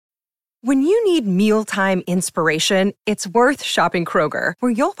When you need mealtime inspiration, it's worth shopping Kroger,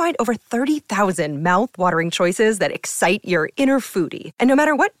 where you'll find over 30,000 mouth-watering choices that excite your inner foodie. And no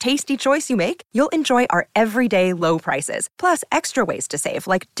matter what tasty choice you make, you'll enjoy our everyday low prices, plus extra ways to save,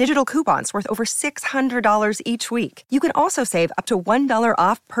 like digital coupons worth over $600 each week. You can also save up to $1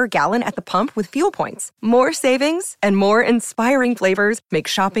 off per gallon at the pump with fuel points. More savings and more inspiring flavors make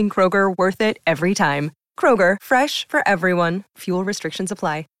shopping Kroger worth it every time. Kroger, fresh for everyone. Fuel restrictions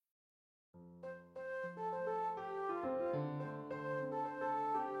apply.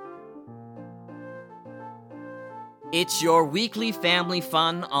 It's your weekly family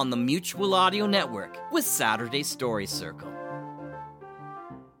fun on the Mutual Audio Network with Saturday Story Circle.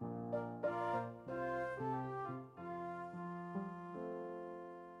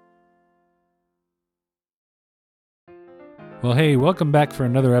 Well, hey, welcome back for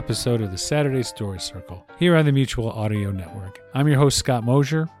another episode of the Saturday Story Circle here on the Mutual Audio Network. I'm your host, Scott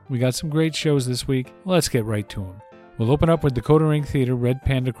Mosier. We got some great shows this week. Let's get right to them. We'll open up with Dakota Ring Theater Red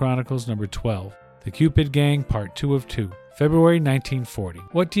Panda Chronicles number 12. The Cupid Gang, Part 2 of 2, February 1940.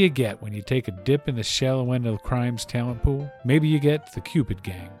 What do you get when you take a dip in the shallow end of crime's talent pool? Maybe you get the Cupid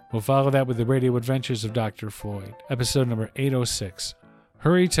Gang. We'll follow that with the radio adventures of Dr. Floyd, episode number 806,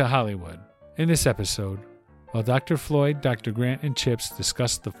 Hurry to Hollywood. In this episode, while Dr. Floyd, Dr. Grant, and Chips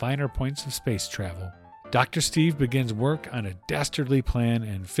discuss the finer points of space travel, Dr. Steve begins work on a dastardly plan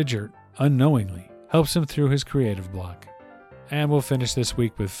and Fidget, unknowingly, helps him through his creative block. And we'll finish this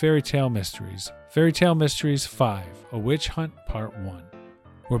week with Fairy Tale Mysteries. Fairy Tale Mysteries 5, A Witch Hunt Part 1.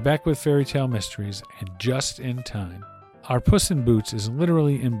 We're back with Fairy Tale Mysteries, and just in time. Our Puss in Boots is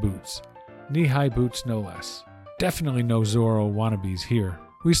literally in boots. Knee-high boots no less. Definitely no Zorro wannabes here.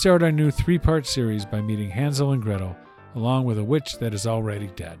 We start our new 3-part series by meeting Hansel and Gretel, along with a witch that is already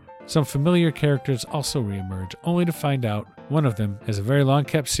dead. Some familiar characters also reemerge, only to find out one of them has a very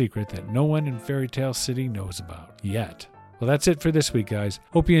long-kept secret that no one in Fairy Tale City knows about, yet. Well, that's it for this week, guys.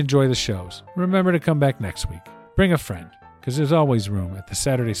 Hope you enjoy the shows. Remember to come back next week. Bring a friend, because there's always room at the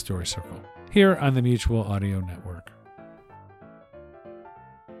Saturday Story Circle, here on the Mutual Audio Network.